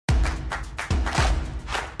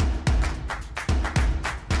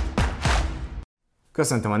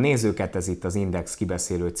Köszöntöm a nézőket, ez itt az Index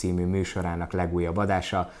Kibeszélő című műsorának legújabb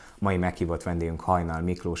adása. Mai meghívott vendégünk Hajnal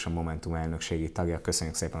Miklós, a Momentum elnökségi tagja.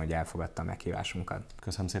 Köszönjük szépen, hogy elfogadta a meghívásunkat.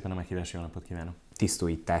 Köszönöm szépen a meghívást, jó napot kívánok!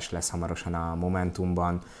 Tisztújítás lesz hamarosan a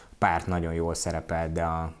Momentumban. A párt nagyon jól szerepel, de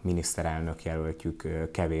a miniszterelnök jelöltjük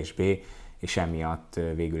kevésbé, és emiatt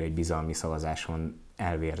végül egy bizalmi szavazáson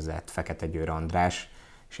elvérzett Fekete Győr András,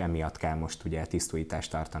 és emiatt kell most ugye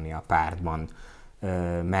tisztújítást tartani a pártban.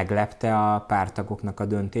 Meglepte a párttagoknak a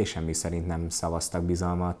döntése, mi szerint nem szavaztak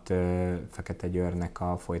bizalmat Fekete Győrnek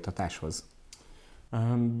a folytatáshoz?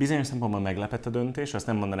 Bizonyos szempontból meglepett a döntés, azt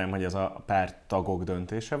nem mondanám, hogy ez a párttagok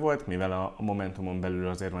döntése volt, mivel a Momentumon belül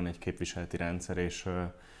azért van egy képviseleti rendszer,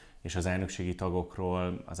 és az elnökségi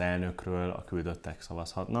tagokról, az elnökről a küldöttek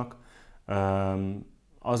szavazhatnak.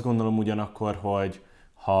 Azt gondolom ugyanakkor, hogy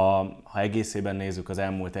ha egészében nézzük az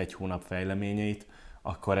elmúlt egy hónap fejleményeit,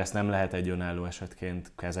 akkor ezt nem lehet egy önálló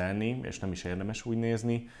esetként kezelni, és nem is érdemes úgy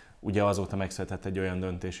nézni. Ugye azóta megszületett egy olyan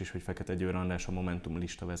döntés is, hogy Fekete Győr András a Momentum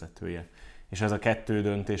lista vezetője. És ez a kettő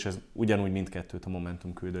döntés, ez ugyanúgy mindkettőt a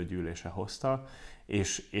Momentum küldött gyűlése hozta,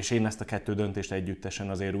 és én ezt a kettő döntést együttesen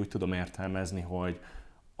azért úgy tudom értelmezni, hogy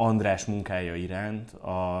András munkája iránt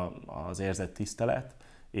az érzett tisztelet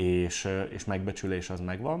és megbecsülés az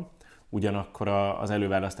megvan. Ugyanakkor az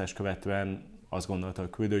előválasztás követően azt gondolta a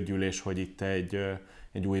küldött gyűlés, hogy itt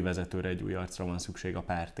egy új vezetőre, egy új arcra van szükség a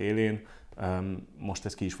párt élén. Most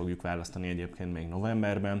ezt ki is fogjuk választani egyébként még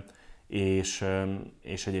novemberben, és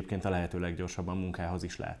egyébként a lehető leggyorsabban munkához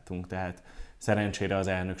is láttunk. Tehát szerencsére az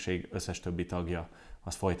elnökség összes többi tagja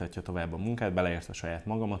az folytatja tovább a munkát, beleértve saját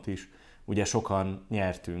magamat is. Ugye sokan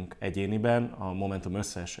nyertünk egyéniben, a Momentum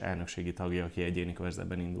összes elnökségi tagja, aki egyéni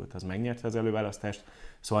körzetben indult, az megnyerte az előválasztást,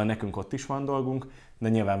 szóval nekünk ott is van dolgunk, de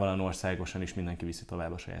nyilvánvalóan országosan is mindenki viszi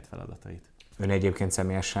tovább a saját feladatait. Ön egyébként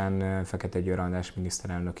személyesen Fekete Győr András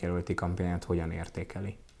miniszterelnök jelölti kampányát hogyan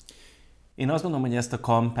értékeli? Én azt gondolom, hogy ezt a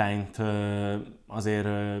kampányt azért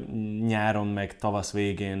nyáron meg tavasz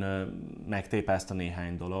végén megtépázta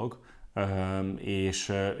néhány dolog,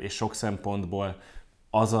 és sok szempontból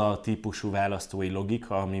az a típusú választói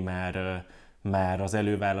logika, ami már az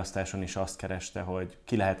előválasztáson is azt kereste, hogy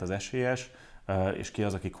ki lehet az esélyes, és ki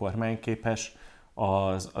az, aki kormányképes,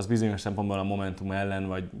 az bizonyos szempontból a Momentum ellen,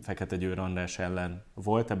 vagy Fekete Győr András ellen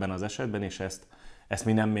volt ebben az esetben, és ezt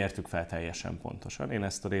mi nem mértük fel teljesen pontosan. Én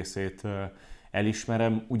ezt a részét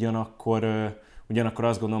elismerem, ugyanakkor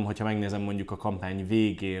azt gondolom, hogyha megnézem mondjuk a kampány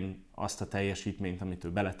végén azt a teljesítményt, amit ő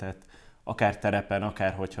beletett, akár terepen,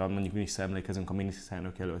 akár hogyha mondjuk visszaemlékezünk a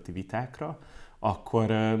miniszterelnök jelölti vitákra, akkor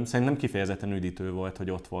szerintem kifejezetten üdítő volt,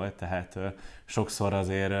 hogy ott volt, tehát sokszor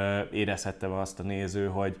azért érezhettem azt a néző,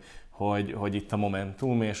 hogy itt a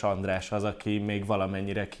Momentum és András az, aki még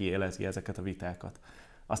valamennyire kiélezi ezeket a vitákat.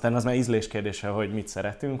 Aztán az már ízlés kérdése, hogy mit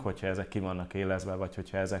szeretünk, hogyha ezek ki vannak élezve, vagy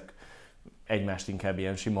hogyha ezek egymást inkább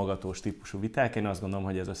ilyen simogatós típusú viták. Én azt gondolom,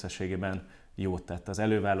 hogy ez összességében jót tett az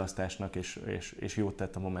előválasztásnak, és jót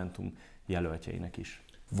tett a Momentum jelöltjeinek is.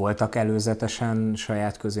 Voltak előzetesen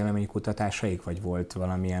saját közvéleménykutatásaik, vagy volt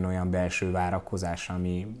valamilyen olyan belső várakozás,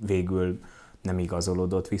 ami végül nem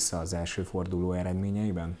igazolódott vissza az első forduló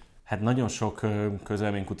eredményeiben? Hát nagyon sok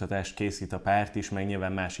közvéleménykutatást készít a párt is, meg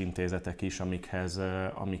nyilván más intézetek is,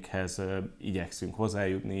 amikhez igyekszünk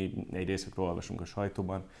hozzájutni. Egy részükről olvasunk a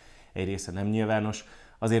sajtóban, egy része nem nyilvános.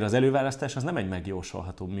 Azért az előválasztás az nem egy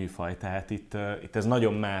megjósolható műfaj, tehát itt ez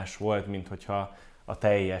nagyon más volt, mint hogyha a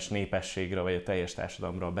teljes népességről vagy a teljes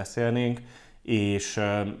társadalomról beszélnénk,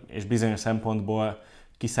 és bizonyos szempontból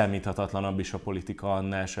kiszámíthatatlanabb is a politika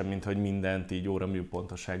annál sem, mint hogy mindent így óramű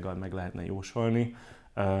pontossággal meg lehetne jósolni.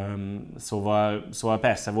 Szóval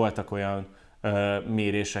persze voltak olyan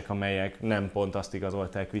mérések, amelyek nem pont azt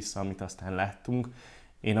igazolták vissza, amit aztán láttunk.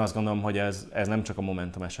 Én azt gondolom, hogy ez nem csak a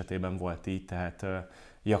Momentum esetében volt így, tehát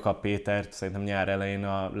Jakab Pétert szerintem nyár elején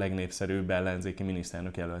a legnépszerűbb ellenzéki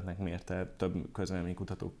miniszterelnök jelöltnek mérte több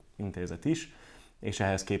közvéleménykutató intézet is, és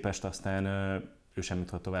ehhez képest aztán ő sem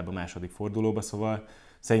jutott tovább a második fordulóba, szóval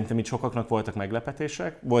szerintem itt sokaknak voltak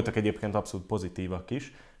meglepetések, voltak egyébként abszolút pozitívak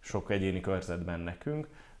is, sok egyéni körzetben nekünk,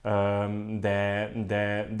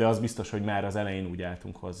 de az biztos, hogy már az elején úgy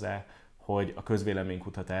álltunk hozzá, hogy a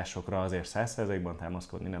közvéleménykutatásokra azért 100%-ban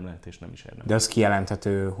támaszkodni nem lehet és nem is érdemes. De az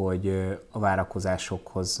kijelenthető, hogy a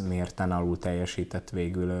várakozásokhoz mérten alul teljesített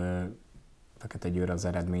végül Fekete Győr az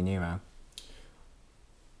eredményével?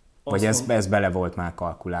 Vagy ez bele volt már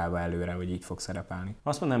kalkulálva előre, hogy így fog szerepelni?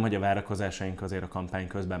 Azt mondanám, hogy a várakozásaink azért a kampány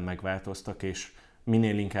közben megváltoztak, és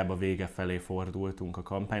minél inkább a vége felé fordultunk a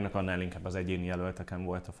kampánynak, annál inkább az egyéni jelölteken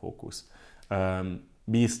volt a fókusz.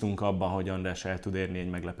 Bíztunk abban, hogy András el tud érni egy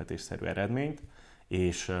meglepetésszerű eredményt,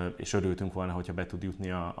 és örültünk volna, hogyha be tud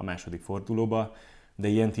jutni a második fordulóba. de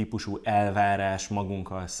ilyen típusú elvárás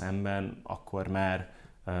magunkkal szemben akkor már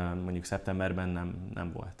mondjuk szeptemberben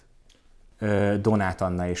nem volt. Donát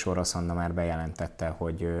Anna és Orosz Anna már bejelentette,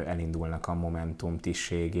 hogy elindulnak a Momentum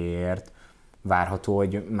tisztségéért. Várható,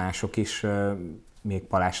 hogy mások is még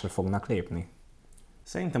palásra fognak lépni?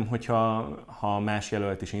 Szerintem, hogyha más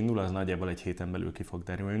jelölt is indul, az nagyjából egy héten belül ki fog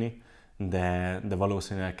derülni, de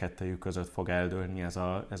valószínűleg kettejük között fog eldőlni ez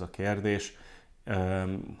a kérdés.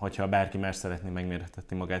 Hogyha bárki más szeretné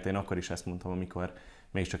megmérettetni magát, én akkor is ezt mondtam, amikor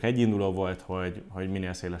még csak egy induló volt, hogy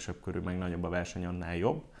minél szélesebb körű, meg nagyobb a verseny, annál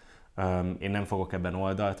jobb. Én nem fogok ebben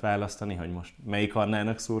oldalt választani, hogy most melyik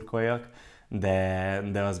Annának szurkoljak,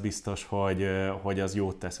 de az biztos, hogy az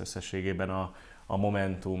jót tesz összességében a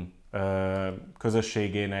Momentum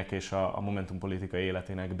közösségének és a Momentum politikai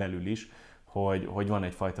életének belül is, hogy van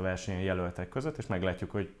egyfajta verseny a jelöltek között, és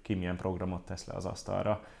meglátjuk, hogy ki milyen programot tesz le az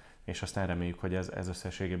asztalra, és aztán reméljük, hogy ez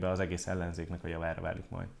összességében az egész ellenzéknek a javára válik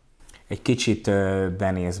majd. Egy kicsit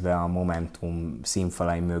benézve a Momentum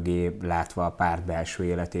színfalai mögé, látva a párt belső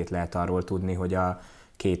életét, lehet arról tudni, hogy a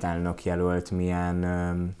két elnök jelölt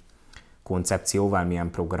milyen koncepcióval,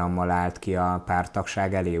 milyen programmal állt ki a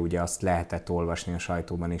párttagság elé. Ugye azt lehetett olvasni a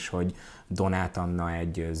sajtóban is, hogy Donát Anna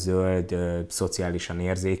egy zöld, szociálisan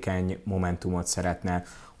érzékeny Momentumot szeretne,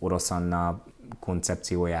 Orosz Anna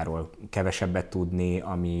koncepciójáról kevesebbet tudni,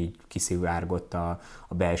 ami kiszivárgott a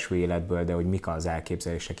belső életből, de hogy mik az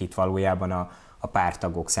elképzelések itt valójában a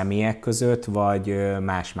párttagok személyek között, vagy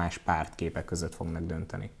más-más pártképek között fognak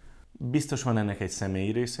dönteni? Biztos van ennek egy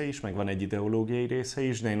személyi része is, meg van egy ideológiai része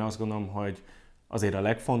is, de én azt gondolom, hogy azért a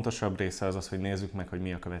legfontosabb része az, hogy nézzük meg, hogy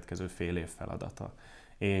mi a következő fél év feladata.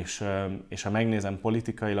 És ha megnézem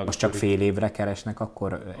politikailag... Most csak fél évre keresnek,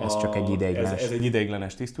 akkor ez csak egy ideiglenes? Ez egy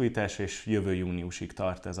ideiglenes tisztújítás, és jövő júniusig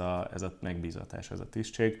tart ez a megbízatás, ez a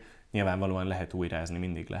tisztség. Nyilvánvalóan lehet újrázni,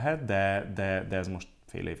 mindig lehet, de ez most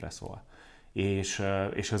fél évre szól.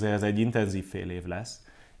 És azért ez egy intenzív fél év lesz,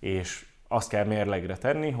 és azt kell mérlegre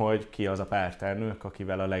tenni, hogy ki az a pártelnök,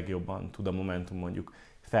 akivel a legjobban tud a Momentum mondjuk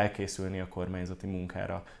felkészülni a kormányzati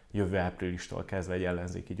munkára jövő áprilistól kezdve egy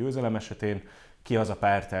ellenzéki győzelem esetén, ki az a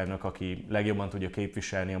pártelnök, aki legjobban tudja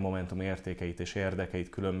képviselni a Momentum értékeit és érdekeit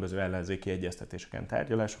különböző ellenzéki egyeztetéseken,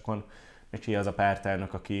 tárgyalásokon, és ki az a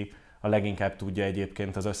pártelnök, aki a leginkább tudja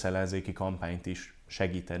egyébként az összellenzéki kampányt is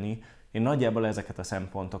segíteni. Én nagyjából ezeket a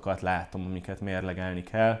szempontokat látom, amiket mérlegelni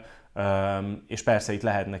kell, és persze itt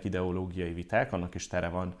lehetnek ideológiai viták, annak is tere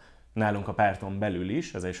van nálunk a párton belül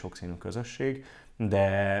is, ez egy sokszínű közösség,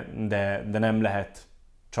 de nem lehet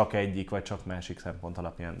csak egyik vagy csak másik szempont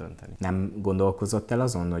alapján dönteni. Nem gondolkozott el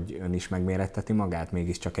azon, hogy ön is megméretteti magát,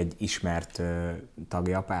 mégiscsak egy ismert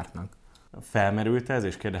tagja a pártnak? Felmerült ez,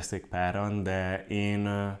 és kérdezték páran, de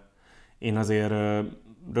én azért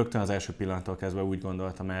rögtön az első pillanattól kezdve úgy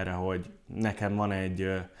gondoltam erre, hogy nekem van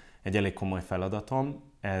egy elég komoly feladatom,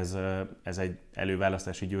 ez egy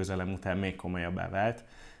előválasztási győzelem után még komolyabbá vált.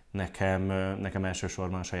 Nekem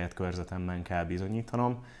elsősorban a saját körzetemben kell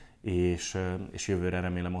bizonyítanom, és jövőre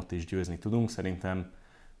remélem ott is győzni tudunk. Szerintem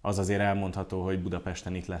az azért elmondható, hogy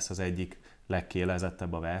Budapesten itt lesz az egyik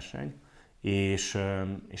legkielezettebb a verseny, és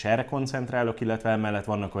erre koncentrálok, illetve emellett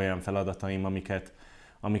vannak olyan feladataim,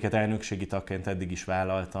 amiket elnökségi tagként eddig is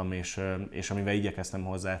vállaltam, és amivel igyekeztem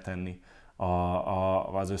hozzátenni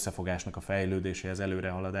az összefogásnak a fejlődéséhez,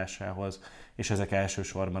 előrehaladásához, és ezek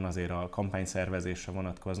elsősorban azért a kampányszervezésre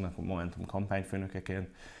vonatkoznak, a Momentum kampányfőnökeként,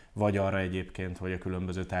 vagy arra egyébként, hogy a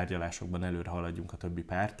különböző tárgyalásokban előre haladjunk a többi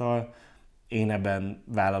párttal. Én ebben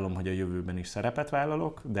vállalom, hogy a jövőben is szerepet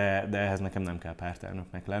vállalok, de ehhez nekem nem kell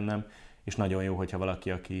pártelnöknek lennem, és nagyon jó, hogyha valaki,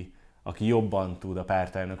 aki jobban tud a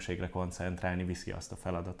pártelnökségre koncentrálni, viszi azt a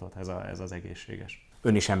feladatot, ez az egészséges.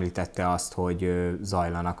 Ön is említette azt, hogy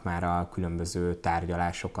zajlanak már a különböző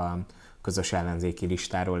tárgyalások a közös ellenzéki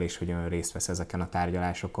listáról, és hogy ön részt vesz ezeken a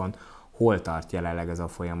tárgyalásokon. Hol tart jelenleg ez a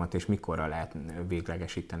folyamat, és mikorra lehet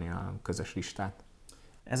véglegesíteni a közös listát?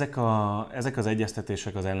 Ezek az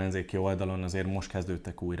egyeztetések az ellenzéki oldalon azért most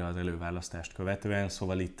kezdődtek újra az előválasztást követően,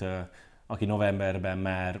 szóval itt aki novemberben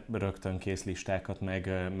már rögtön kész listákat,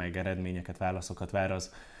 meg eredményeket, válaszokat vár,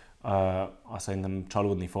 az szerintem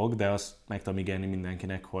csalódni fog, de azt meg tudom ígérni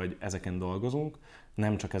mindenkinek, hogy ezeken dolgozunk.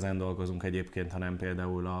 Nem csak ezen dolgozunk egyébként, hanem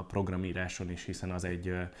például a programíráson is, hiszen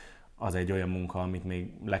az egy olyan munka, amit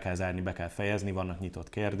még le kell zárni, be kell fejezni, vannak nyitott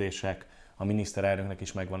kérdések, a miniszterelnöknek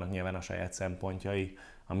is megvannak nyilván a saját szempontjai,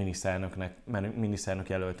 a miniszterelnök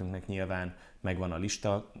jelöltünknek nyilván megvan a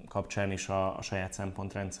lista kapcsán is a saját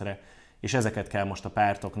szempontrendszere, és ezeket kell most a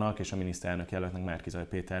pártoknak és a miniszterelnök jelöltnek, Márki-Zay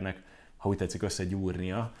Péternek, ha úgy tetszik,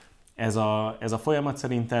 összegyúrnia. Ez a folyamat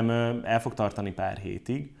szerintem el fog tartani pár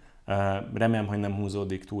hétig, remélem, hogy nem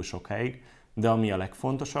húzódik túl sokáig, de ami a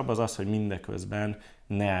legfontosabb az az, hogy mindeközben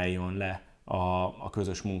ne álljon le a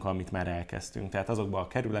közös munka, amit már elkezdtünk. Tehát azokban a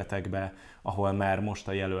kerületekben, ahol már most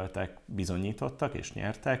a jelöltek bizonyítottak és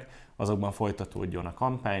nyertek, azokban folytatódjon a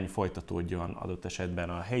kampány, folytatódjon adott esetben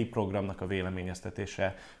a helyi programnak a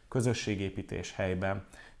véleményeztetése, közösségépítés helyben.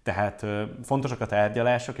 Tehát fontosak a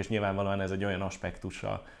tárgyalások, és nyilvánvalóan ez egy olyan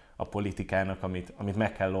aspektusa a politikának, amit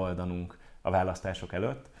meg kell oldanunk a választások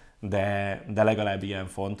előtt, de legalább ilyen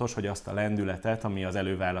fontos, hogy azt a lendületet, ami az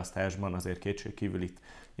előválasztásban azért kétségkívül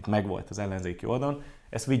itt megvolt az ellenzéki oldalon,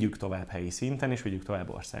 ezt vigyük tovább helyi szinten, és vigyük tovább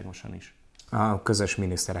országosan is. A közös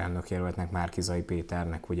miniszterelnök jelöltnek, Márki-Zay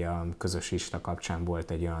Péternek ugye a közös lista kapcsán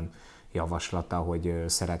volt egy olyan javaslata, hogy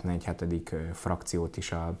szeretne egy 7. frakciót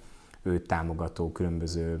is a őt támogató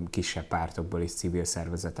különböző kisebb pártokból és civil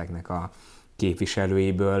szervezeteknek a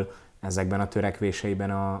képviselőiből. Ezekben a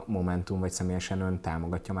törekvéseiben a Momentum vagy személyesen ön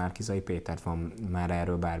támogatja Márki-Zay Pétert? Van már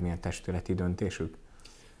erről bármilyen testületi döntésük?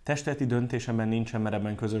 Testületi döntésemben nincsen, mert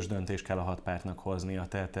ebben közös döntést kell a 6 pártnak hoznia.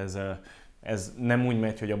 Tehát ez nem úgy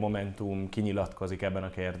megy, hogy a Momentum kinyilatkozik ebben a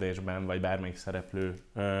kérdésben, vagy bármelyik szereplő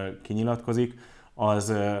kinyilatkozik.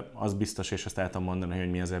 Az biztos, és azt el tudom mondani,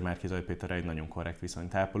 hogy mi azért Márki-Zay Péterrel egy nagyon korrekt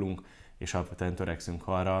viszonyt ápolunk, és alapvetően törekszünk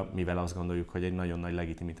arra, mivel azt gondoljuk, hogy egy nagyon nagy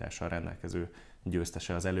legitimitással rendelkező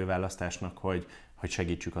győztese az előválasztásnak, hogy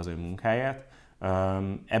segítsük az ő munkáját.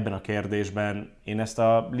 Ebben a kérdésben én ezt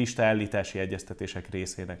a listaállítási egyeztetések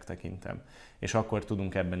részének tekintem, és akkor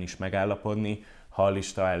tudunk ebben is megállapodni, ha a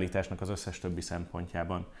listaállításnak az összes többi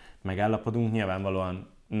szempontjában megállapodunk. Nyilvánvalóan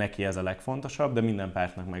neki ez a legfontosabb, de minden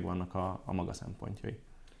pártnak megvannak a maga szempontjai.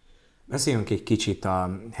 Beszéljünk egy kicsit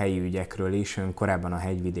a helyi ügyekről is. Ön korábban a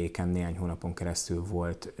Hegyvidéken néhány hónapon keresztül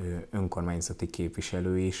volt önkormányzati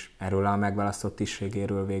képviselő is. Erről a megválasztott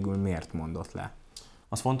tisztségéről végül miért mondott le?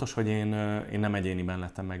 Az fontos, hogy én nem egyéniben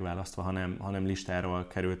lettem megválasztva, hanem listáról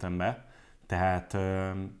kerültem be. Tehát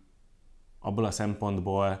abból a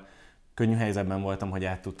szempontból könnyű helyzetben voltam, hogy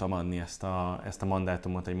át tudtam adni ezt a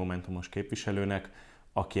mandátumot egy momentumos képviselőnek,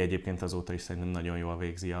 aki egyébként azóta is szerintem nagyon jól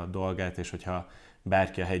végzi a dolgát, és hogyha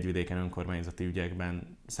bárki a Hegyvidéken önkormányzati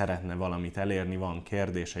ügyekben szeretne valamit elérni, van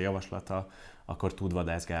kérdése, javaslata, akkor tud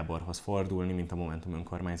Vadász Gáborhoz fordulni, mint a Momentum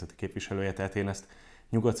önkormányzati képviselője. Tehát én ezt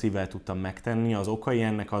nyugodt szívvel tudtam megtenni. Az okai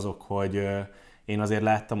ennek azok, hogy én azért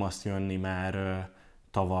láttam azt jönni már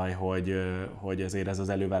tavaly, hogy azért ez az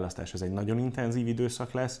előválasztás ez egy nagyon intenzív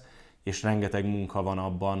időszak lesz, és rengeteg munka van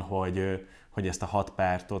abban, hogy ezt a 6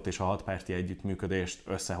 pártot és a 6 párti együttműködést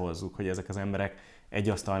összehozzuk, hogy ezek az emberek egy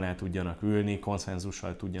asztalnál tudjanak ülni,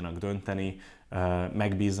 konszenzussal tudjanak dönteni,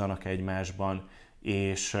 megbízzanak egymásban,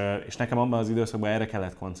 és nekem abban az időszakban erre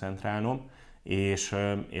kellett koncentrálnom,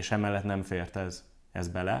 és emellett nem fért ez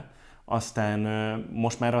bele. Aztán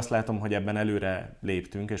most már azt látom, hogy ebben előre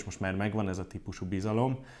léptünk, és most már megvan ez a típusú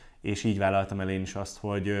bizalom, és így vállaltam el én is azt,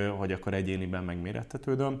 hogy akkor egyéniben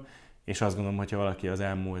megmérettetődöm, és azt gondolom, hogyha valaki az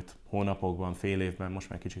elmúlt hónapokban, fél évben, most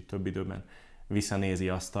már kicsit több időben visszanézi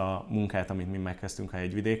azt a munkát, amit mi megkezdtünk a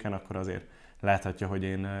Hegyvidéken, akkor azért láthatja, hogy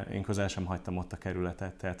én közel sem hagytam ott a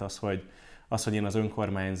kerületet. Tehát az, hogy én az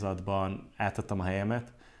önkormányzatban átadtam a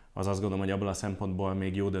helyemet, az azt gondolom, hogy abból a szempontból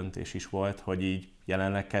még jó döntés is volt, hogy így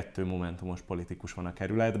jelenleg 2 momentumos politikus van a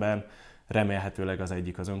kerületben, remélhetőleg az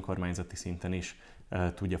egyik az önkormányzati szinten is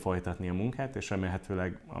tudja folytatni a munkát, és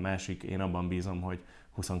remélhetőleg a másik, én abban bízom, hogy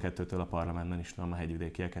 22-től a parlamentben is tudom a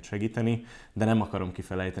hegyvidékieket segíteni, de nem akarom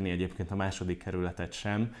kifelejteni egyébként a második kerületet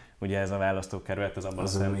sem. Ugye ez a választókerület az abban a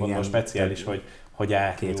szempontból speciális, hogy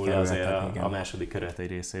átnyúl azért a második kerület egy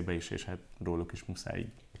részébe is, és hát róluk is muszáj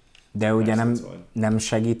így. De ugye nem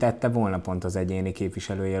segítette volna pont az egyéni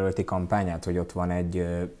képviselőjelölti kampányát, hogy ott van egy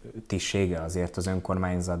tisztsége azért az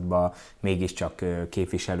önkormányzatban, mégiscsak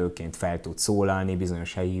képviselőként fel tud szólalni,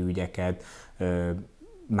 bizonyos helyi ügyeket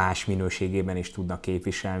más minőségében is tudnak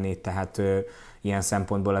képviselni, tehát ilyen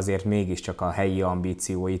szempontból azért mégiscsak a helyi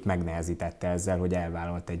ambícióit megnehezítette ezzel, hogy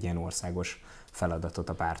elvállalt egy ilyen országos feladatot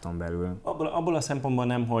a párton belül. Abból a szempontból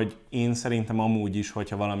nem, hogy én szerintem amúgy is,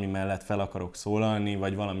 hogyha valami mellett fel akarok szólalni,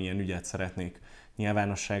 vagy valamilyen ügyet szeretnék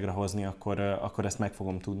nyilvánosságra hozni, akkor ezt meg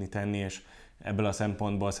fogom tudni tenni, és ebből a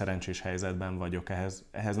szempontból szerencsés helyzetben vagyok.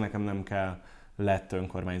 Ehhez nekem nem kell lett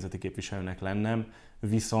önkormányzati képviselőnek lennem,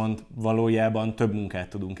 viszont valójában több munkát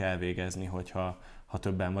tudunk elvégezni, hogyha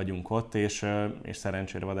többen vagyunk ott, és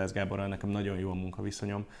szerencsére Vadász Gáborral nekem nagyon jó a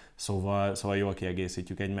munkaviszonyom, szóval jól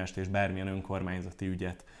kiegészítjük egymást, és bármilyen önkormányzati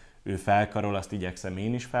ügyet ő felkarol, azt igyekszem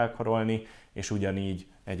én is felkarolni, és ugyanígy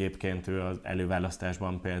egyébként ő az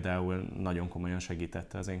előválasztásban például nagyon komolyan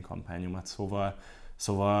segítette az én kampányomat,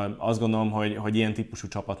 szóval azt gondolom, hogy ilyen típusú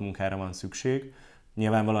csapatmunkára van szükség,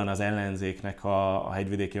 Nyilvánvalóan az ellenzéknek a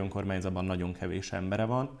hegyvidéki önkormányzatban nagyon kevés embere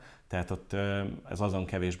van, tehát ott ez azon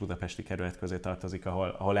kevés budapesti kerület közé tartozik,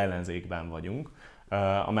 ahol ellenzékben vagyunk.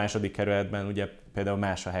 A második kerületben ugye például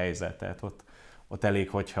más a helyzet, tehát ott elég,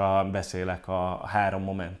 hogyha beszélek a 3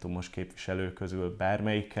 momentumos képviselő közül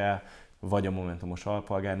bármelyikkel, vagy a momentumos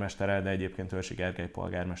alpolgármesterrel, de egyébként Őrsi Gergely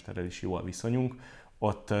polgármesterrel is jó a viszonyunk.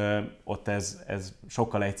 Ott ez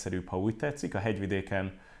sokkal egyszerűbb, ha úgy tetszik. A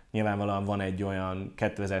hegyvidéken nyilvánvalóan van egy olyan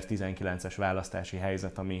 2019-es választási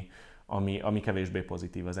helyzet, ami kevésbé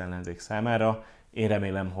pozitív az ellenzék számára. Én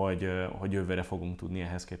remélem, hogy jövőre fogunk tudni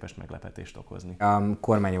ehhez képest meglepetést okozni. A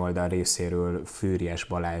kormányoldal részéről Fűrjes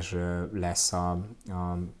Balázs lesz a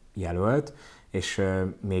jelölt, és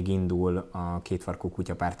még indul a Kétfarkú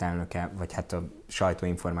Kutyapárt elnöke, vagy hát a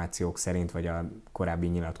sajtóinformációk szerint, vagy a korábbi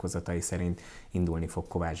nyilatkozatai szerint indulni fog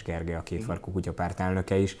Kovács Gergely, a Kétfarkú Kutyapárt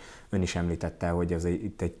elnöke is. Ön is említette, hogy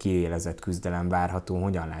itt egy kiélezett küzdelem várható.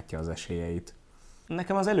 Hogyan látja az esélyeit?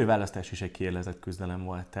 Nekem az előválasztás is egy kiélezett küzdelem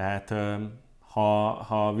volt. Tehát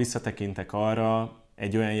ha visszatekintek arra,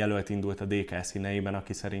 egy olyan jelölt indult a DK színeiben,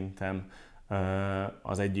 aki szerintem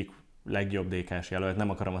az egyik legjobb DK-s jelölt, nem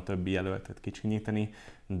akarom a többi jelöltet kicsinyíteni,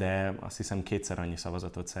 de azt hiszem 2-szer annyi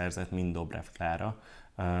szavazatot szerzett, mint Dobrev Klára,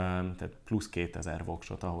 tehát plusz 2000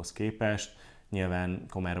 voksot ahhoz képest. Nyilván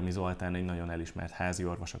Komáromi Zoltán egy nagyon elismert házi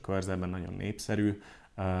orvos a körzetben, nagyon népszerű,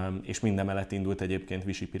 és mindemellett indult egyébként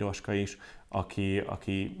Visi Piroska is,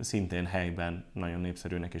 aki szintén helyben nagyon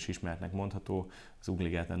népszerűnek és ismertnek mondható, az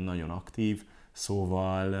Ugligeten nagyon aktív.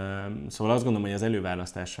 Szóval azt gondolom, hogy az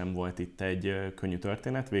előválasztás sem volt itt egy könnyű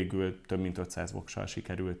történet, végül több mint 500 voksal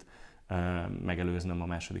sikerült megelőznöm a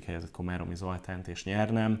második helyezett Komáromi Zoltánt és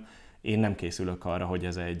nyernem. Én nem készülök arra, hogy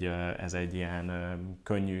ez egy ilyen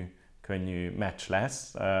könnyű meccs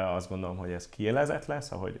lesz. Azt gondolom, hogy ez kiélezett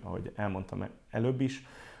lesz, ahogy elmondtam előbb is.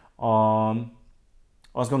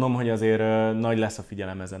 Azt gondolom, hogy azért nagy lesz a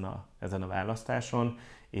figyelem ezen a választáson,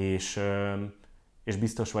 és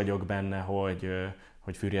biztos vagyok benne,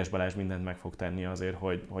 hogy Fűrjes Balázs mindent meg fog tenni azért,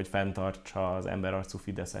 hogy fenntartsa az emberarcú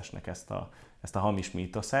fideszesnek ezt a hamis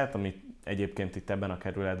mítoszát, ami egyébként itt ebben a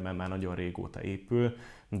kerületben már nagyon régóta épül,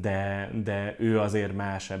 de ő azért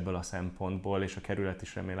más ebből a szempontból, és a kerület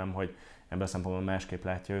is remélem, hogy ebből a szempontból másképp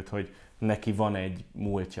látja őt, hogy neki van egy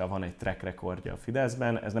múltja, van egy track recordja a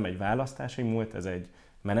Fideszben, ez nem egy választási múlt, ez egy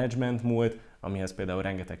menedzsment múlt, amihez például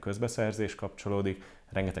rengeteg közbeszerzés kapcsolódik,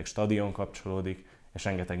 rengeteg stadion kapcsolódik, és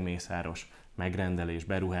rengeteg mészáros megrendelés,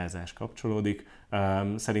 beruházás kapcsolódik.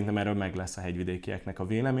 Szerintem erről meg lesz a hegyvidékieknek a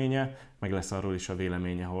véleménye, meg lesz arról is a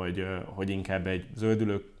véleménye, hogy inkább egy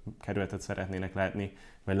zöldülő kerületet szeretnének látni,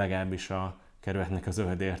 vagy legalábbis a kerületnek a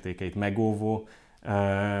zöld értékeit megóvó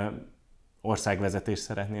országvezetést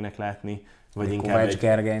szeretnének látni, vagy inkább Kovács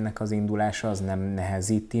Gergelynek az indulása az nem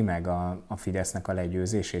nehezíti meg a Fidesznek a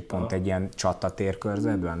legyőzését pont egy ilyen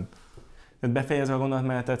csatatérkörzetben? Befejezve a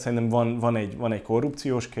gondolatmenetet, szerintem van egy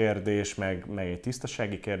korrupciós kérdés, meg egy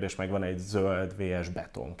tisztasági kérdés, meg van egy zöld vs.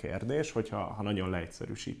 beton kérdés, hogyha nagyon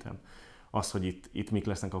leegyszerűsítem az, hogy itt mik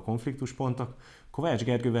lesznek a konfliktuspontok. Kovács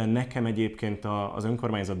Gergővel nekem egyébként az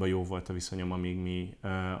önkormányzatban jó volt a viszonyom, amíg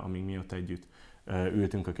mi ott együtt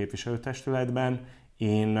ültünk a képviselőtestületben.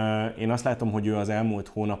 Én azt látom, hogy ő az elmúlt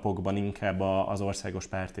hónapokban inkább az országos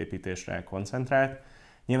pártépítésre koncentrált.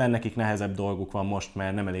 Nyilván nekik nehezebb dolguk van most,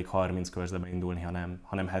 mert nem elég 30 körzetben indulni,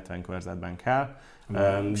 hanem 70 körzetben kell.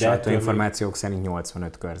 Sajtóinformációk szerint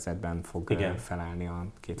 85 körzetben fog felállni a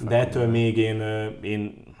két. De ettől még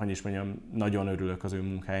én, hogy is mondjam, nagyon örülök az ő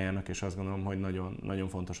munkájának, és azt gondolom, hogy nagyon, nagyon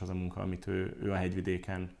fontos az a munka, amit ő a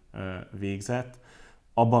hegyvidéken végzett.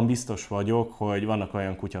 Abban biztos vagyok, hogy vannak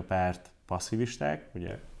olyan kutyapárt passzivisták,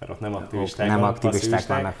 ugye, mert ott nem aktivisták, nem aktivisták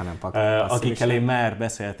vannak, hanem passivisták. Akikkel én már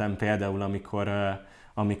beszéltem például,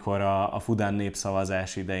 amikor a Fudán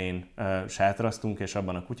népszavazás idején sátraztunk, és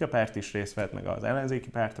abban a kutyapárt is részt vett, meg az ellenzéki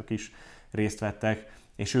pártok is részt vettek,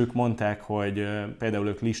 és ők mondták, hogy például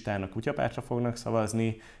ők listán a kutyapártra fognak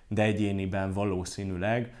szavazni, de egyéniben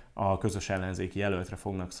valószínűleg a közös ellenzéki jelöltre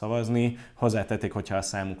fognak szavazni, hozzátették, hogyha a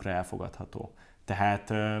számukra elfogadható.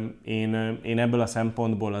 Tehát én ebből a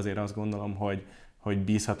szempontból azért azt gondolom, hogy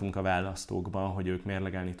bízhatunk a választókban, hogy ők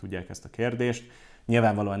mérlegelni tudják ezt a kérdést.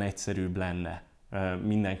 Nyilvánvalóan egyszerűbb lenne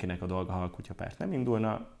mindenkinek a dolga, ha a kutyapárt nem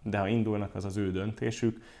indulna, de ha indulnak, az az ő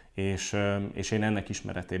döntésük, és én ennek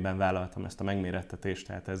ismeretében vállaltam ezt a megmérettetést,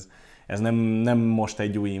 tehát ez nem most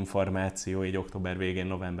egy új információ így október végén,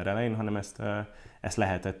 november elején, hanem ezt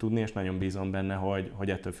lehetett tudni, és nagyon bízom benne, hogy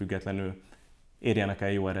ettől függetlenül érjenek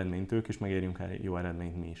el jó eredményt ők is, meg érjünk el jó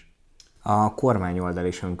eredményt mi is. A kormányoldal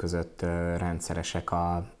és ön között rendszeresek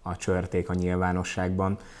a csörték a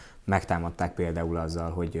nyilvánosságban. Megtámadták például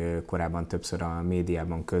azzal, hogy korábban többször a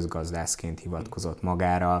médiában közgazdászként hivatkozott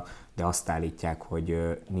magára, de azt állítják,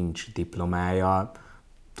 hogy nincs diplomája.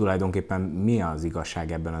 Tulajdonképpen mi az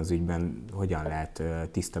igazság ebben az ügyben? Hogyan lehet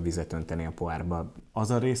tiszta vizet önteni a pohárba?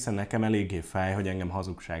 Az a része nekem eléggé fáj, hogy engem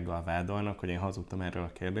hazugsággal vádolnak, hogy én hazudtam erről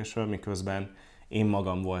a kérdésről, miközben én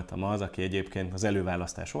magam voltam az, aki egyébként az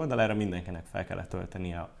előválasztás oldalára mindenkinek fel kellett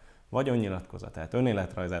tölteni a vagyonnyilatkozatát,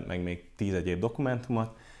 önéletrajzát, meg még 10 egyéb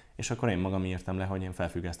dokumentumot, és akkor én magam írtam le, hogy én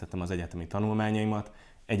felfüggesztettem az egyetemi tanulmányaimat.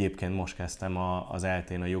 Egyébként most kezdtem az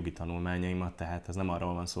ELTE-n a jogi tanulmányaimat, tehát ez nem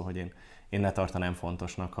arról van szó, hogy én ne tartanám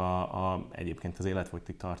fontosnak egyébként az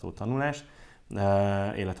élethosszig tartó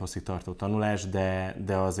tanulást,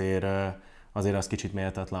 de azért az kicsit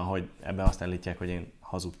méltatlan, hogy ebben azt állítják, hogy én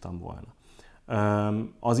hazudtam volna.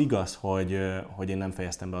 Az igaz, hogy én nem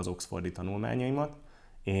fejeztem be az oxfordi tanulmányaimat,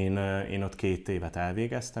 én ott 2 évet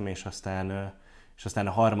elvégeztem, és aztán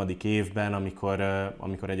a harmadik évben,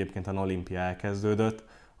 amikor egyébként a olimpia elkezdődött,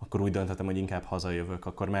 akkor úgy döntöttem, hogy inkább hazajövök.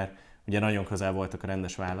 Akkor már ugye nagyon közel voltak a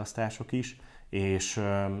rendes választások is,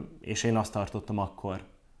 és én azt tartottam akkor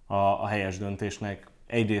a helyes döntésnek,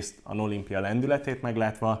 egyrészt a olimpia lendületét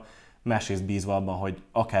meglátva, másrészt bízva abban, hogy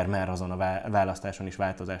akár már azon a választáson is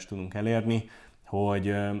változást tudunk elérni,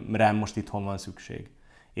 hogy rám most itthon van szükség.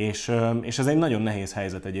 És ez egy nagyon nehéz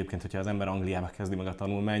helyzet egyébként, hogyha az ember Angliába kezdi meg a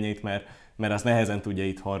tanulmányait, mert azt nehezen tudja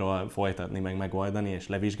itthonról folytatni, meg megoldani és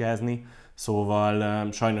levizsgázni.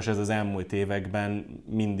 Szóval sajnos ez az elmúlt években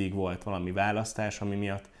mindig volt valami választás, ami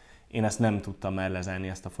miatt én ezt nem tudtam már lezárni,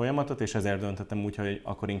 ezt a folyamatot, és ezért döntöttem úgy, hogy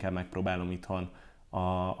akkor inkább megpróbálom itthon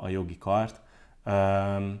a jogi kart.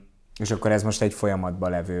 És akkor ez most egy folyamatban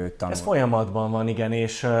levő tanulmány? Ez folyamatban van, igen,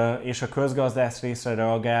 és a közgazdász részre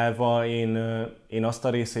reagálva én azt a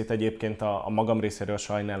részét egyébként a magam részéről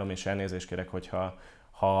sajnálom, és elnézést kérek,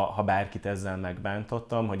 ha bárkit ezzel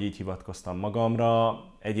megbántottam, hogy így hivatkoztam magamra.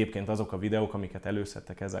 Egyébként azok a videók, amiket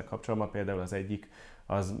előszedtek ezzel kapcsolatban, például az egyik,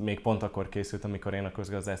 az még pont akkor készült, amikor én a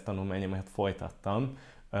közgazdász tanulmányomat folytattam.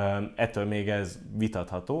 Ettől még ez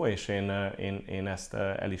vitatható, és én ezt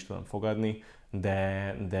el is tudom fogadni,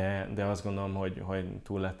 de azt gondolom, hogy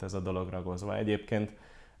túl lett ez a dolog ragozva. Egyébként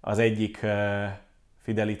az egyik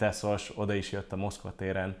Fidelitásos oda is jött a Moszkva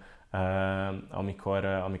téren,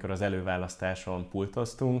 amikor az előválasztáson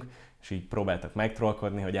pultoztunk, és így próbáltak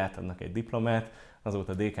megtrollkodni, hogy átadnak egy diplomát,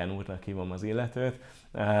 azóta dékán úrnak hívom az illetőt,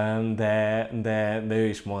 de ő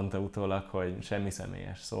is mondta utólag, hogy semmi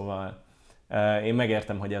személyes, szóval én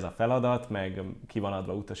megértem, hogy ez a feladat, meg ki van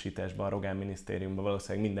adva utasításban a Rogán minisztériumban,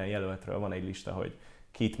 valószínűleg minden jelöltről van egy lista, hogy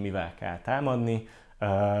kit mivel kell támadni,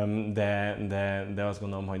 de azt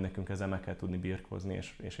gondolom, hogy nekünk ezzel meg kell tudni birkózni,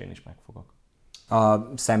 és én is megfogok.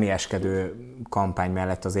 A személyeskedő kampány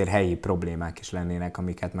mellett azért helyi problémák is lennének,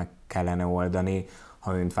 amiket meg kellene oldani.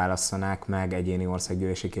 Ha önt válasszanák meg egyéni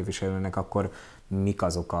országgyűlési képviselőnek, akkor mik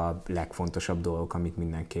azok a legfontosabb dolgok, amit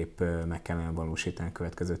mindenképp meg kellene valósítani a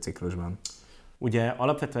következő ciklusban? Ugye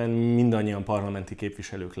alapvetően mindannyian parlamenti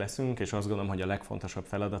képviselők leszünk, és azt gondolom, hogy a legfontosabb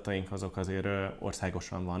feladataink azok azért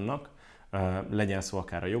országosan vannak. Legyen szó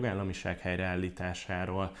akár a jogállamiság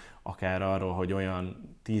helyreállításáról, akár arról, hogy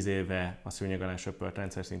olyan 10 éve a szőnyeg alá söpört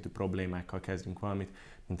rendszer szintű problémákkal kezdjünk valamit,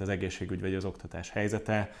 mint az egészségügy vagy az oktatás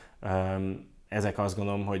helyzete. Ezek azt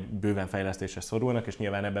gondolom, hogy bőven fejlesztésre szorulnak, és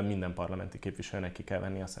nyilván ebben minden parlamenti képviselőnek ki kell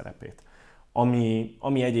venni a szerepét.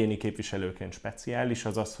 Ami egyéni képviselőként speciális,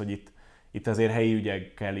 az az, hogy itt azért helyi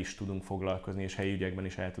ügyekkel is tudunk foglalkozni, és helyi ügyekben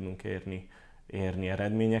is el tudunk érni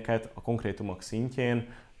eredményeket. A konkrétumok szintjén,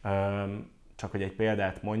 csak hogy egy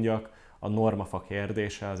példát mondjak, a normafa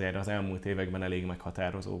kérdése azért az elmúlt években elég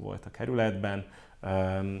meghatározó volt a kerületben,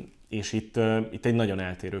 és itt egy nagyon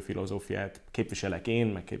eltérő filozófiát képviselek én,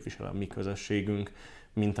 meg képvisel a mi közösségünk,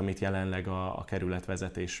 mint amit jelenleg a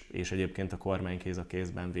kerületvezetés és egyébként a kormány kéz a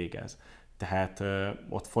kézben végez. Tehát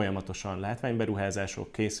ott folyamatosan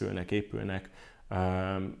látványberuházások készülnek, épülnek,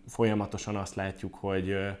 folyamatosan azt látjuk,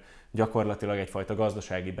 hogy gyakorlatilag egyfajta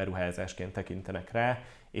gazdasági beruházásként tekintenek rá,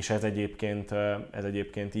 és ez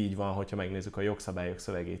egyébként így van, hogyha megnézzük a jogszabályok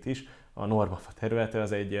szövegét is, a normafa területe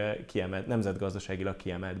az egy kiemelt, nemzetgazdaságilag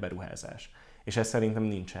kiemelt beruházás. És ez szerintem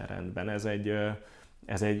nincsen rendben,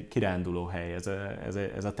 ez egy kiránduló hely,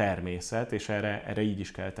 ez a természet, és erre így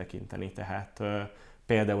is kell tekinteni. Tehát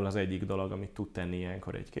például az egyik dolog, amit tud tenni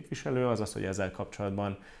ilyenkor egy képviselő, az az, hogy ezzel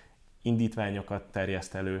kapcsolatban indítványokat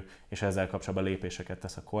terjeszt elő, és ezzel kapcsolatban lépéseket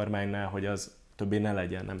tesz a kormánynál, hogy az többé ne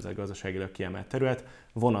legyen nemzetgazdaságilag kiemelt terület,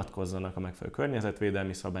 vonatkozzanak a megfelelő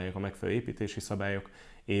környezetvédelmi szabályok, a megfelelő építési szabályok,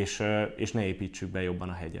 és ne építsük be jobban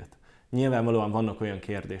a hegyet. Nyilvánvalóan vannak olyan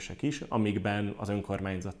kérdések is, amikben az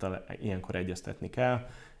önkormányzattal ilyenkor egyeztetni kell,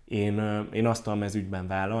 Én azt tudom ez ügyben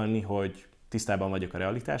vállalni, hogy tisztában vagyok a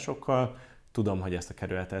realitásokkal, tudom, hogy ezt a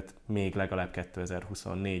kerületet még legalább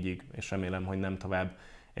 2024-ig, és remélem, hogy nem tovább,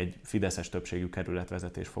 egy fideszes többségű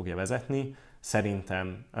kerületvezetés fogja vezetni.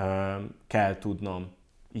 Szerintem kell tudnom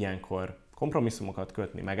ilyenkor kompromisszumokat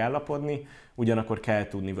kötni, megállapodni, ugyanakkor kell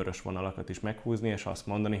tudni vörös vonalakat is meghúzni, és azt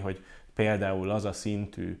mondani, hogy például az a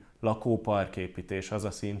szintű lakóparképítés, az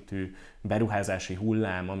a szintű beruházási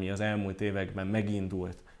hullám, ami az elmúlt években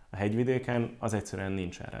megindult a hegyvidéken, az egyszerűen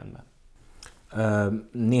nincsen rendben.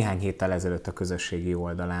 Néhány héttel ezelőtt a közösségi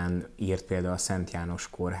oldalán írt például a Szent János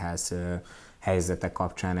Kórház helyzete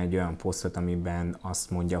kapcsán egy olyan posztot, amiben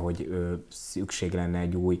azt mondja, hogy szükség lenne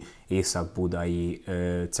egy új észak-budai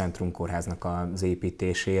centrumkórháznak az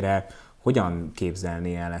építésére. Hogyan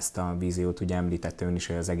képzelné el ezt a víziót? Ugye említette ön is,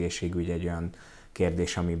 hogy az egészségügy egy olyan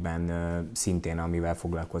kérdés, amivel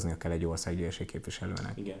foglalkoznia kell egy országgyűlési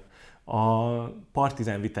képviselőnek. Igen. A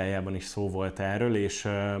Partizán vitájában is szó volt erről, és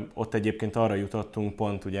ott egyébként arra jutottunk,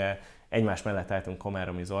 pont ugye egymás mellett álltunk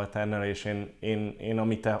Komáromi Zoltánnal, és én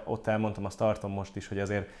amit ott elmondtam, azt tartom most is, hogy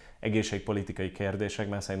azért egészségpolitikai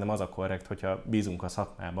kérdésekben szerintem az a korrekt, hogyha bízunk a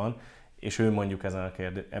szakmában, és ő mondjuk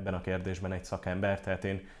ebben a kérdésben egy szakember, tehát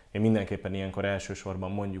én mindenképpen ilyenkor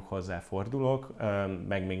elsősorban mondjuk hozzá fordulok,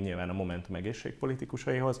 meg még nyilván a Momentum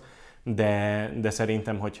egészségpolitikusaihoz, de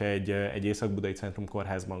szerintem, hogyha egy Észak-Budai Centrum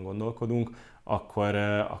Kórházban gondolkodunk, akkor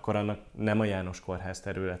annak nem a János Kórház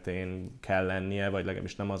területén kell lennie, vagy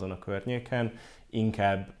legalábbis nem azon a környéken,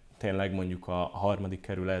 inkább tényleg mondjuk a 3.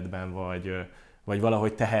 kerületben, vagy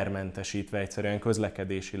valahogy tehermentesítve egyszerűen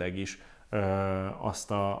közlekedésileg is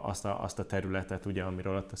azt a területet, ugye,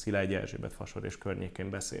 amiről ott a Szilágyi Erzsébet fasor és környékén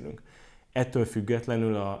beszélünk. Ettől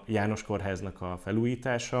függetlenül a János Kórháznak a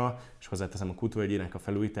felújítása, és hozzáteszem a Kutvölgyinek a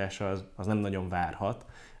felújítása, az nem nagyon várhat,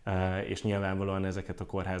 és nyilvánvalóan ezeket a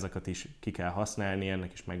kórházakat is ki kell használni,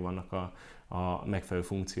 ennek is megvannak a megfelelő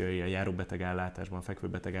funkciói a járóbetegellátásban, a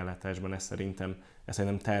fekvőbetegellátásban, ez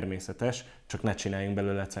szerintem természetes, csak ne csináljunk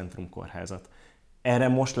belőle centrumkórházat. Erre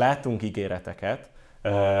most látunk ígéreteket,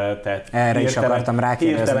 tehát erre is akartam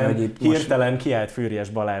rákérdezni, hogy itt hirtelen kiállt Füriyes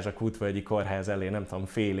Balázs a Kutvölgyi Kórház elé, nem tudom,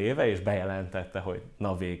 fél éve, és bejelentette, hogy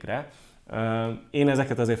na végre. Én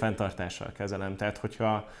ezeket azért fenntartással kezelem, tehát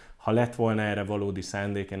hogyha lett volna erre valódi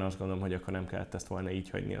szándék, én azt gondolom, hogy akkor nem kellett ezt volna így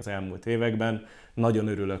hagyni az elmúlt években. Nagyon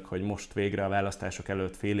örülök, hogy most végre a választások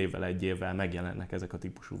előtt fél évvel, egy évvel megjelennek ezek a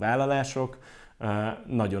típusú vállalások.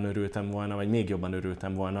 Nagyon örültem volna, vagy még jobban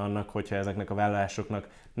örültem volna annak, hogyha ezeknek a vállalásoknak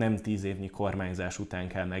nem 10 évnyi kormányzás után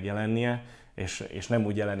kell megjelennie, és nem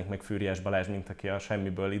úgy jelenik meg Füriyes Balázs, mint aki a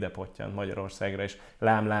semmiből ide pottyant Magyarországra, és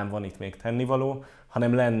lám van itt még tennivaló,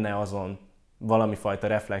 hanem lenne azon valami fajta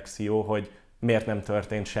reflexió, hogy miért nem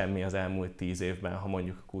történt semmi az elmúlt 10 évben, ha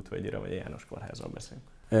mondjuk a Kutvölgyire vagy a János Kórházról beszélünk.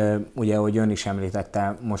 Ugye, ahogy ön is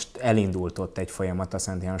említette, most elindult ott egy folyamat a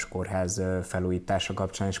Szent János Kórház felújítása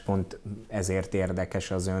kapcsán, és pont ezért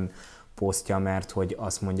érdekes az ön posztja, mert hogy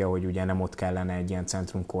azt mondja, hogy ugye nem ott kellene egy ilyen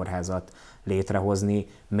centrumkórházat létrehozni,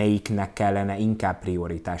 melyiknek kellene inkább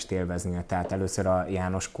prioritást élveznie. Tehát először a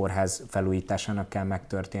János Kórház felújításának kell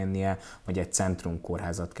megtörténnie, vagy egy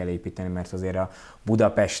centrumkórházat kell építeni, mert azért a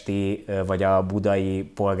budapesti vagy a budai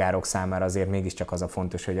polgárok számára azért mégiscsak az a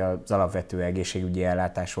fontos, hogy az alapvető egészségügyi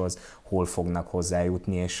ellátáshoz hol fognak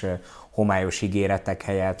hozzájutni, és homályos ígéretek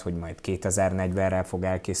helyett, hogy majd 2040-re fog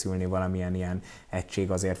elkészülni valamilyen ilyen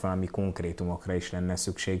egység, azért valami konkrétumokra is lenne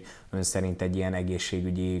szükség. Ön szerint egy ilyen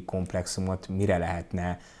egészségügyi komplexumot mire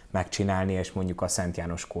lehetne megcsinálni, és mondjuk a Szent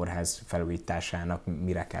János Kórház felújításának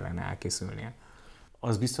mire kellene elkészülnie?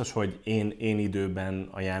 Az biztos, hogy én időben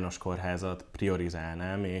a János Kórházat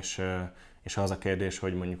priorizálnám, és az a kérdés,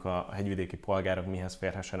 hogy mondjuk a hegyvidéki polgárok mihez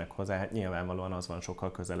férhessenek hozzá, hát nyilvánvalóan az van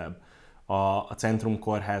sokkal közelebb. A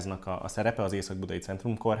centrumkórháznak a szerepe, az Észak-Budai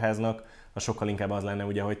Centrumkórháznak, az sokkal inkább az lenne,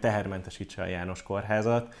 ugye, hogy tehermentesítse a János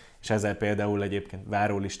Kórházat, és ezzel például egyébként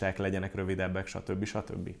várólisták legyenek rövidebbek,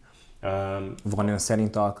 stb. Van ön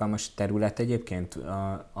szerint alkalmas terület egyébként,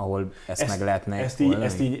 ahol ezt meg lehetne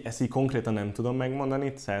ezt így konkrétan nem tudom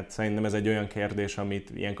megmondani, szerintem ez egy olyan kérdés, amit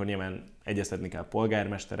ilyenkor nyilván egyeztetni kell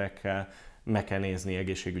polgármesterekkel, meg kell nézni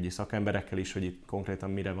egészségügyi szakemberekkel is, hogy itt konkrétan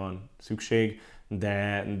mire van szükség,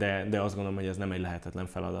 de azt gondolom, hogy ez nem egy lehetetlen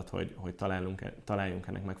feladat, hogy találjunk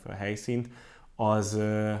ennek megfelelő helyszínt.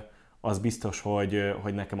 Az biztos,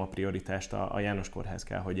 hogy nekem a prioritást a János Kórház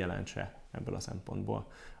kell, hogy jelentse ebből a szempontból.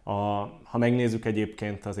 Ha megnézzük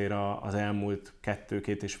egyébként azért az elmúlt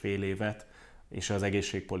 2-2,5 évet és az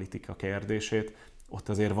egészségpolitika kérdését, ott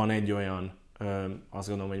azért van egy olyan, azt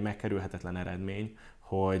gondolom, hogy megkerülhetetlen eredmény,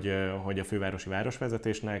 hogy a fővárosi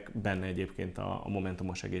városvezetésnek, benne egyébként a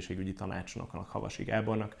Momentumos egészségügyi tanácsnoknak, Havasi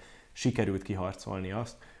Gábornak sikerült kiharcolni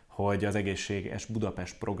azt, hogy az Egészséges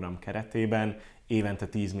Budapest program keretében évente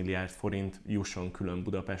 10 milliárd forint jusson külön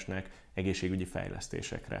Budapestnek egészségügyi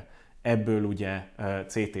fejlesztésekre. Ebből ugye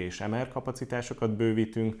CT és MR kapacitásokat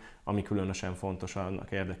bővítünk, ami különösen fontos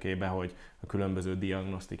annak érdekében, hogy a különböző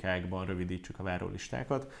diagnosztikákban rövidítsük a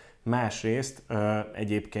várólistákat. Másrészt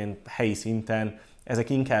egyébként helyi szinten ezek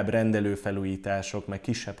inkább rendelőfelújítások, meg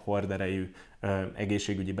kisebb horderejű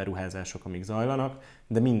egészségügyi beruházások, amik zajlanak,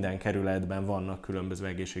 de minden kerületben vannak különböző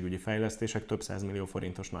egészségügyi fejlesztések, több 100 millió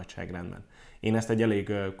forintos nagyságrendben. Én ezt egy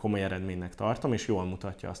elég komoly eredménynek tartom, és jól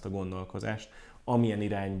mutatja azt a gondolkozást, amilyen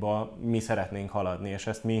irányba mi szeretnénk haladni, és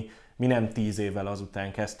ezt mi nem 10 évvel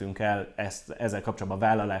azután kezdtünk el ezzel kapcsolatban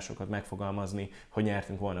vállalásokat megfogalmazni, hogy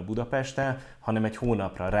nyertünk volna Budapesten, hanem egy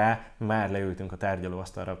hónapra rá már leültünk a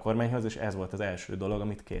tárgyalóasztalra a kormányhoz, és ez volt az első dolog,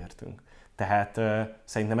 amit kértünk. Tehát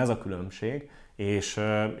szerintem ez a különbség,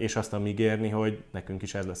 és azt tudom ígérni, hogy nekünk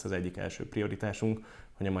is ez lesz az egyik első prioritásunk,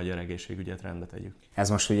 hogy a magyar egészségügyet rendbe tegyük. Ez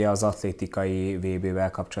most ugye az atlétikai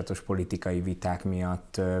VB-vel kapcsolatos politikai viták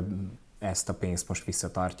miatt ezt a pénzt most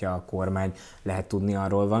visszatartja a kormány. Lehet tudni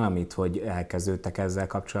arról valamit, hogy elkezdődtek ezzel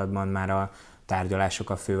kapcsolatban már a tárgyalások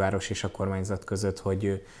a főváros és a kormányzat között,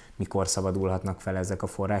 hogy mikor szabadulhatnak fel ezek a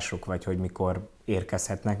források, vagy hogy mikor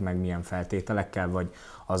érkezhetnek, meg milyen feltételekkel, vagy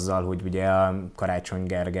azzal, hogy ugye a Karácsony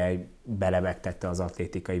Gergely belebegtette az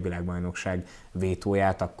atlétikai világbajnokság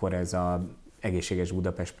vétóját, akkor ez az Egészséges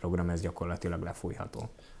Budapest program ez gyakorlatilag lefújható.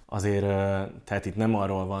 Azért, tehát itt nem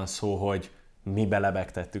arról van szó, hogy mi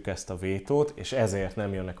belebegtettük ezt a vétót, és ezért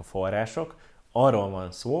nem jönnek a források. Arról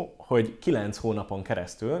van szó, hogy 9 hónapon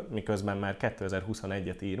keresztül, miközben már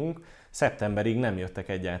 2021-et írunk, szeptemberig nem jöttek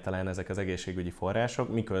egyáltalán ezek az egészségügyi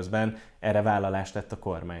források, miközben erre vállalást tett a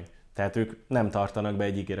kormány. Tehát ők nem tartanak be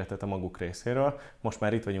egy ígéretet a maguk részéről, most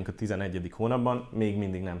már itt vagyunk a 11. hónapban, még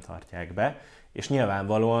mindig nem tartják be, és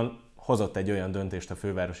nyilvánvalóan hozott egy olyan döntést a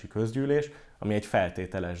fővárosi közgyűlés, ami egy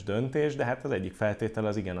feltételes döntés, de hát az egyik feltétel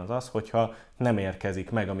az igen az, hogyha nem érkezik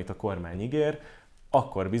meg, amit a kormány ígér,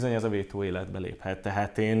 akkor bizony ez a vétó életbe léphet.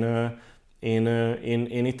 Tehát én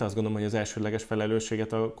itt azt gondolom, hogy az elsődleges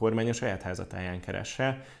felelősséget a kormány a saját házatáján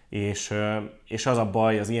keresse, és az a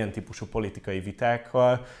baj az ilyen típusú politikai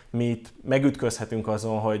vitákkal, mi itt megütközhetünk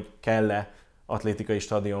azon, hogy kell-e atlétikai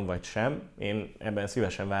stadion vagy sem. Én ebben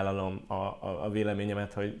szívesen vállalom a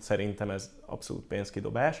véleményemet, hogy szerintem ez abszolút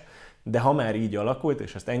pénzkidobás, de ha már így alakult,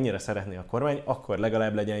 és ezt ennyire szeretné a kormány, akkor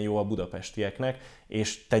legalább legyen jó a budapestieknek,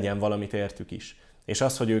 és tegyen valamit értük is. És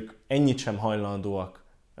az, hogy ők ennyit sem hajlandóak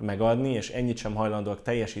megadni, és ennyit sem hajlandóak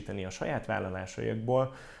teljesíteni a saját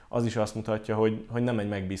vállalásaikból, az is azt mutatja, hogy nem egy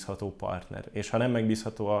megbízható partner. És ha nem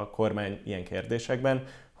megbízható a kormány ilyen kérdésekben,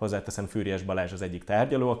 hozzáteszem Fűrjes Balázs az egyik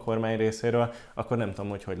tárgyaló a kormány részéről, akkor nem tudom,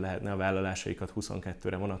 hogy lehetne a vállalásaikat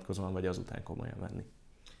 22-re vonatkozóan, vagy azután komolyan venni.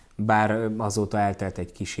 Bár azóta eltelt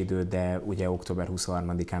egy kis idő, de ugye október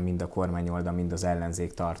 23-án mind a kormányoldal, mind az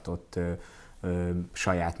ellenzék tartott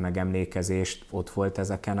saját megemlékezést. Ott volt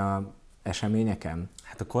ezeken az eseményeken?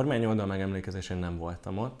 Hát a kormányoldal megemlékezésén nem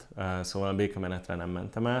voltam ott, szóval a békemenetre nem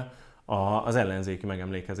mentem el. Az ellenzéki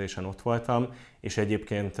megemlékezésen ott voltam, és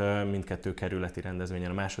egyébként mindkettő kerületi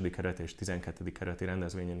rendezvényen, a második kerületi és 12. kerületi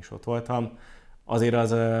rendezvényen is ott voltam. Azért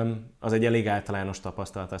az egy elég általános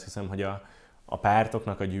tapasztalat, azt hiszem, hogy a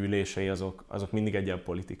pártoknak a gyűlései azok mindig egy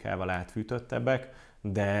politikával átfűtöttebbek,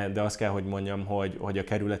 de azt kell, hogy mondjam, hogy a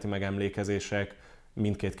kerületi megemlékezések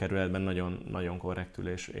mindkét kerületben nagyon, nagyon korrektül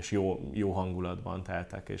és jó hangulatban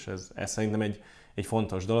teltek, és ez szerintem egy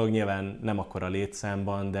fontos dolog, nyilván nem akkora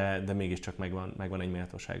létszámban, de mégiscsak megvan egy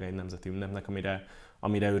méltósága egy nemzeti ünnepnek,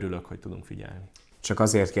 amire örülök, hogy tudunk figyelni. Csak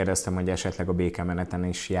azért kérdeztem, hogy esetleg a békemeneten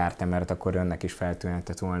is jártam, mert akkor önnek is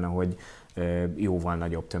feltűnhetett volna, hogy jóval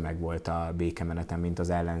nagyobb tömeg volt a békemeneten, mint az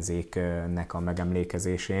ellenzéknek a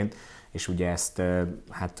megemlékezésén, és ugye ezt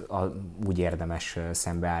úgy érdemes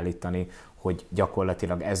szembeállítani, hogy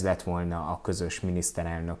gyakorlatilag ez lett volna a közös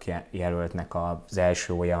miniszterelnök jelöltnek az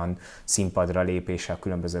első olyan színpadra lépése a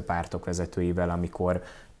különböző pártok vezetőivel, amikor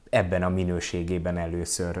ebben a minőségében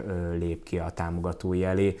először lép ki a támogatói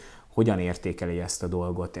elé. Hogyan értékeli ezt a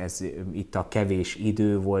dolgot? Ez itt a kevés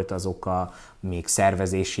idő volt, azok a még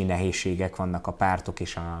szervezési nehézségek vannak a pártok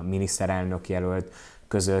és a miniszterelnök jelölt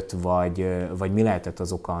között, vagy mi lehetett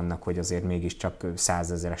az oka annak, hogy azért mégiscsak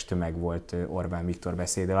 100 000-es tömeg volt Orbán Viktor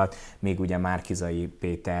beszéde alatt, még ugye Márki-Zay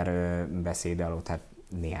Péter beszéde alatt hát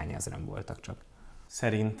néhány ezren voltak csak.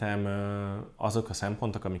 Szerintem azok a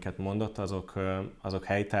szempontok, amiket mondott, azok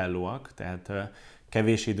helytállóak, tehát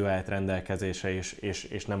kevés idő állt rendelkezésre,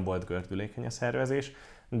 és nem volt gördülékeny a szervezés,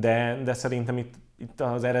 de szerintem itt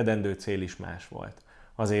az eredendő cél is más volt.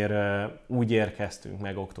 Azért úgy érkeztünk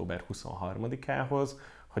meg október 23-ához,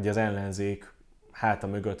 hogy az ellenzék háta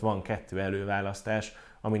mögött van 2 előválasztás,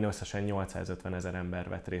 amin összesen 850 000 ember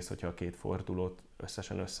vett részt, hogyha a 2 fordulót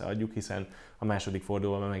összesen összeadjuk, hiszen a második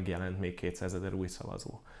fordulóban megjelent még 200 000 új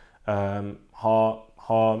szavazó.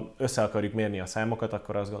 Ha össze akarjuk mérni a számokat,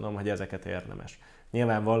 akkor azt gondolom, hogy ezeket érdemes.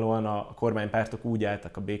 Nyilvánvalóan a kormánypártok úgy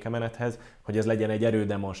álltak a békemenethez, hogy ez legyen egy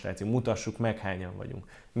erődemonstráció, mutassuk meg, hányan vagyunk.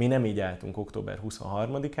 Mi nem így álltunk október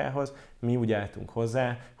 23-ához, mi úgy álltunk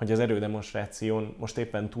hozzá, hogy az erődemonstráción most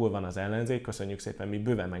éppen túl van az ellenzék, köszönjük szépen, mi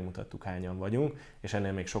bőven megmutattuk, hányan vagyunk, és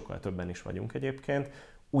ennél még sokkal többen is vagyunk egyébként.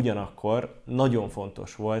 Ugyanakkor nagyon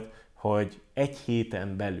fontos volt, hogy egy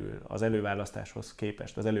héten belül az előválasztáshoz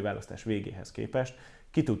képest, az előválasztás végéhez képest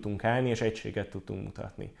ki tudtunk állni, és egységet tudtunk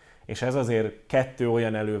mutatni. És ez azért 2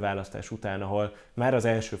 olyan előválasztás után, ahol már az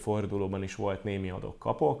első fordulóban is volt némi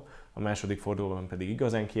adok-kapok, a második fordulóban pedig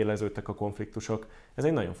igazán kiéleződtek a konfliktusok, ez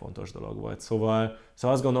egy nagyon fontos dolog volt. Szóval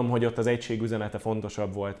azt gondolom, hogy ott az egység üzenete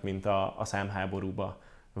fontosabb volt, mint a számháborúba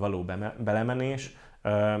való belemenés.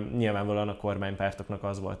 Nyilvánvalóan a kormánypártoknak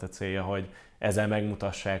az volt a célja, hogy ezzel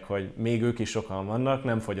megmutassák, hogy még ők is sokan vannak,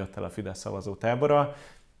 nem fogyott el a Fidesz szavazótábora.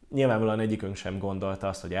 Nyilvánvalóan egyikünk sem gondolta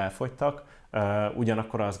azt, hogy elfogytak,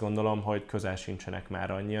 ugyanakkor azt gondolom, hogy közel sincsenek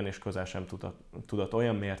már annyian, és közel sem tudott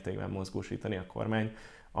olyan mértékben mozgósítani a kormány,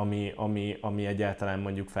 ami egyáltalán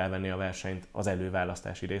mondjuk felvenni a versenyt az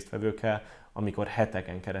előválasztási résztvevőkkel, amikor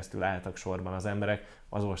heteken keresztül álltak sorban az emberek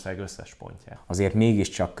az ország összes pontján. Azért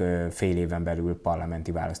mégiscsak fél éven belül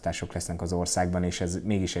parlamenti választások lesznek az országban, és ez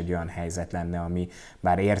mégis egy olyan helyzet lenne, ami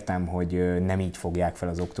bár értem, hogy nem így fogják fel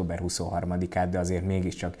az október 23-át, de azért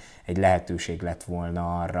mégiscsak egy lehetőség lett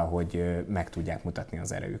volna arra, hogy meg tudják mutatni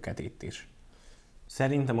az erejüket itt is.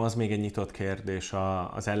 Szerintem az még egy nyitott kérdés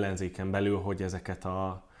az ellenzéken belül, hogy ezeket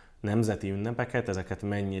a nemzeti ünnepeket, ezeket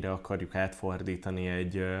mennyire akarjuk átfordítani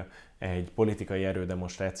egy politikai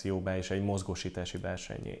erődemonstrációba és egy mozgósítási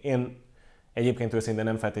versennyé. Én egyébként őszintén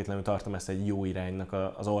nem feltétlenül tartom ezt egy jó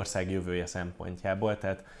iránynak az ország jövője szempontjából,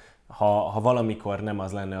 tehát ha valamikor nem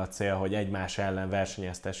az lenne a cél, hogy egymás ellen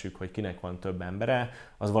versenyeztessük, hogy kinek van több embere,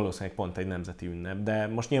 az valószínűleg pont egy nemzeti ünnep. De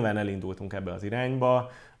most nyilván elindultunk ebbe az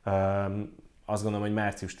irányba. Azt gondolom, hogy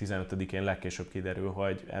március 15-én legkésőbb kiderül,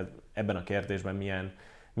 hogy ebben a kérdésben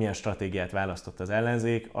milyen stratégiát választott az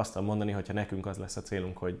ellenzék. Azt mondani, hogyha nekünk az lesz a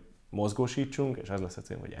célunk, hogy mozgósítsunk, és az lesz a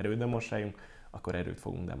célunk, hogy erőt demonstráljunk, akkor erőt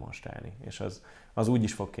fogunk demonstrálni. És az úgy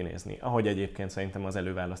is fog kinézni. Ahogy egyébként szerintem az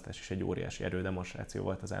előválasztás is egy óriási erődemonstráció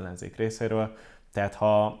volt az ellenzék részéről. Tehát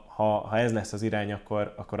ha ez lesz az irány,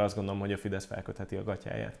 akkor azt gondolom, hogy a Fidesz felkötheti a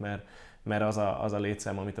gatyáját, mert az a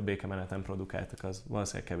létszám, amit a békemeneten produkáltak, az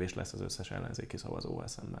valószínűleg kevés lesz az összes ellenzéki szavazóval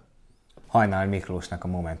szemben. Hajnal Miklósnak, a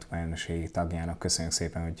Momentum elnökségi tagjának köszönjük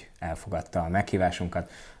szépen, hogy elfogadta a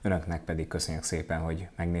meghívásunkat, önöknek pedig köszönjük szépen, hogy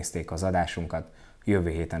megnézték az adásunkat. Jövő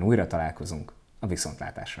héten újra találkozunk, a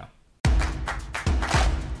viszontlátásra!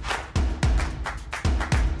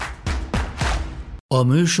 A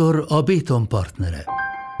műsor a Béton partnere.